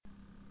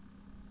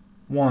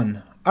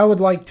1. I would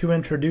like to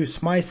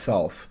introduce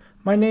myself.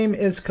 My name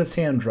is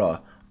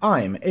Cassandra.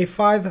 I'm a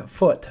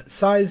 5-foot,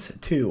 size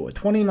 2,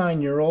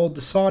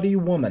 29-year-old Saudi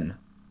woman.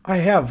 I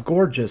have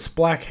gorgeous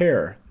black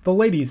hair. The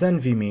ladies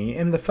envy me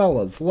and the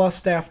fellas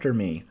lust after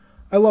me.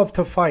 I love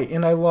to fight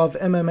and I love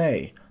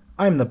MMA.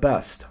 I'm the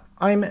best.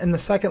 I'm in the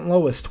second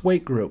lowest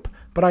weight group,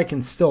 but I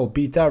can still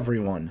beat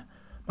everyone.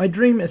 My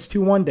dream is to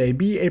one day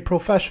be a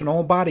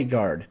professional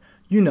bodyguard.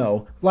 You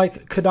know,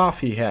 like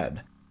Gaddafi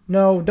had.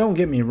 No, don't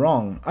get me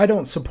wrong. I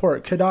don't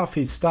support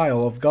Gaddafi's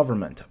style of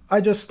government. I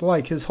just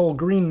like his whole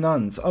green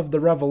nuns of the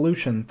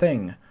revolution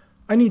thing.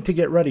 I need to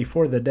get ready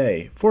for the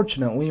day.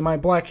 Fortunately, my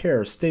black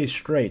hair stays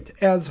straight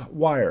as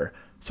wire,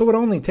 so it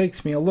only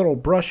takes me a little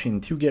brushing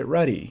to get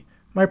ready.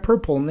 My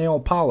purple nail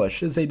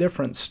polish is a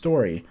different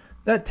story.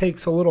 That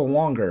takes a little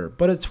longer,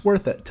 but it's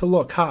worth it to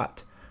look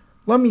hot.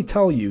 Let me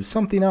tell you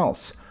something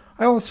else.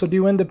 I also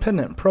do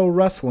independent pro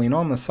wrestling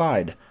on the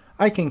side.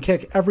 I can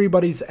kick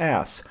everybody's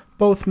ass,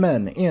 both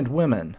men and women.